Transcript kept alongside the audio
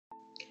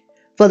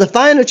For the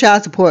final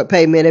child support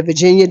payment, a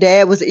Virginia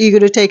dad was eager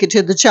to take it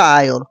to the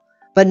child,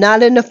 but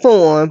not in the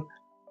form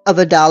of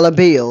a dollar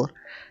bill.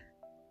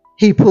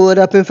 He pulled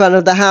up in front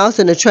of the house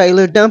in a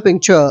trailer dumping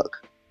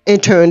truck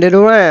and turned it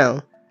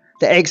around.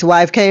 The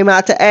ex-wife came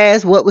out to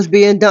ask what was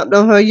being dumped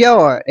on her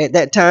yard. At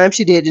that time,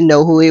 she didn't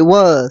know who it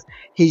was.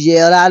 He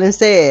yelled out and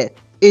said,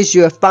 "It's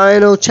your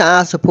final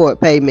child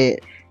support payment,"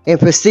 and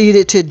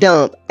proceeded to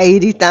dump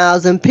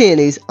 80,000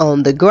 pennies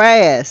on the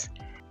grass.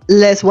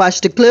 Let's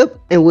watch the clip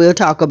and we'll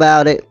talk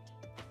about it.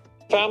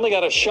 Family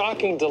got a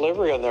shocking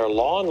delivery on their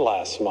lawn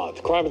last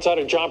month. Crime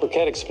Insider John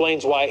Burkett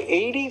explains why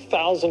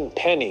 80,000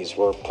 pennies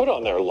were put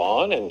on their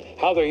lawn and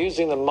how they're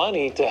using the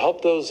money to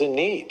help those in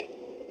need.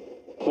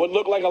 What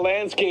looked like a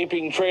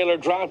landscaping trailer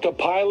dropped a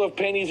pile of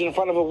pennies in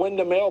front of a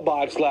Wyndham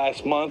mailbox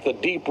last month. A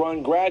Deep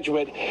Run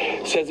graduate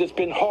says it's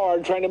been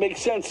hard trying to make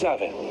sense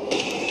of it.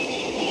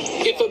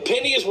 If a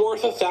penny is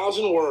worth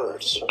 1,000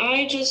 words.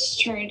 I just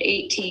turned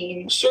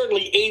 18.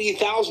 Certainly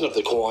 80,000 of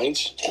the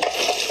coins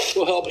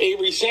will help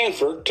Avery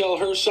Sanford tell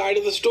her side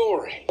of the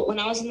story. When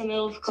I was in the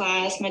middle of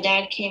class, my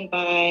dad came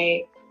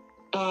by.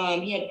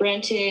 He had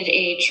rented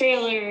a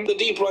trailer. The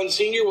Deep Run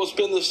senior will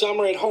spend the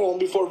summer at home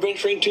before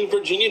venturing to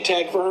Virginia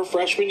Tech for her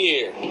freshman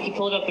year. He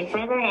pulled up in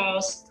front of our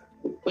house,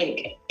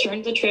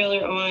 turned the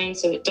trailer on,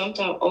 so it dumped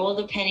out all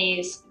the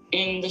pennies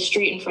in the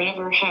street in front of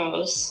our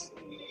house.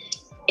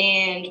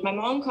 And my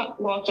mom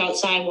walked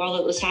outside while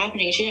it was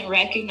happening. She didn't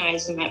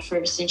recognize him at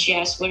first, and she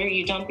asked, "What are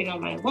you dumping on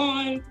my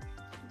lawn?"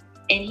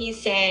 And he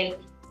said,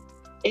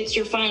 "It's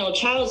your final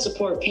child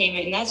support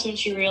payment." And that's when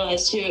she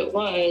realized who it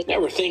was.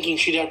 Never thinking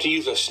she'd have to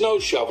use a snow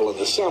shovel in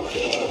the summer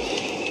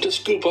to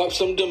scoop up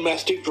some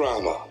domestic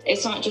drama.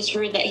 It's not just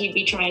her that he'd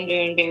be trying to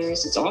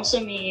embarrass. It's also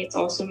me. It's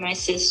also my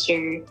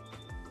sister.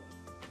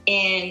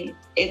 And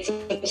it's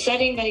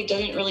upsetting that he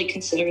doesn't really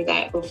consider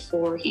that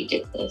before he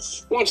did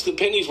this. Once the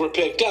pennies were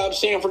picked up,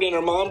 Sanford and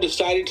her mom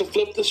decided to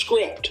flip the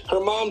script.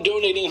 Her mom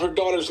donating her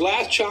daughter's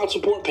last child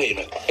support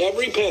payment,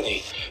 every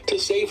penny, to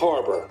Safe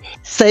Harbor.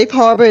 Safe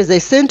Harbor is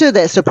a center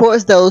that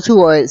supports those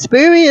who are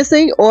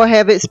experiencing or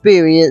have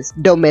experienced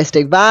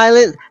domestic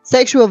violence,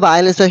 sexual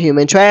violence, or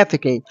human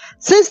trafficking.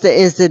 Since the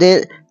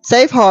incident,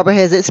 Safe Harbor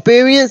has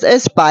experienced a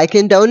spike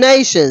in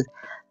donations.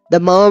 The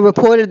mom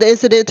reported the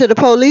incident to the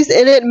police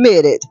and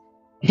admitted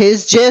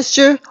his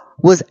gesture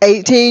was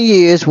 18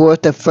 years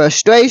worth of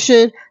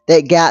frustration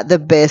that got the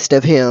best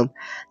of him.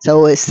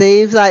 So it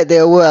seems like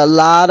there were a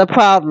lot of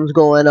problems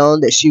going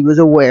on that she was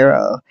aware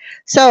of.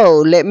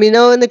 So let me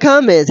know in the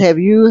comments, have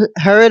you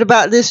heard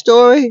about this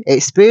story,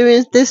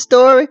 experienced this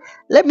story?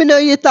 Let me know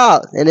your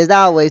thoughts. And as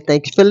always,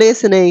 thank you for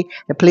listening.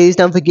 And please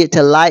don't forget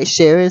to like,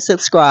 share, and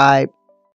subscribe.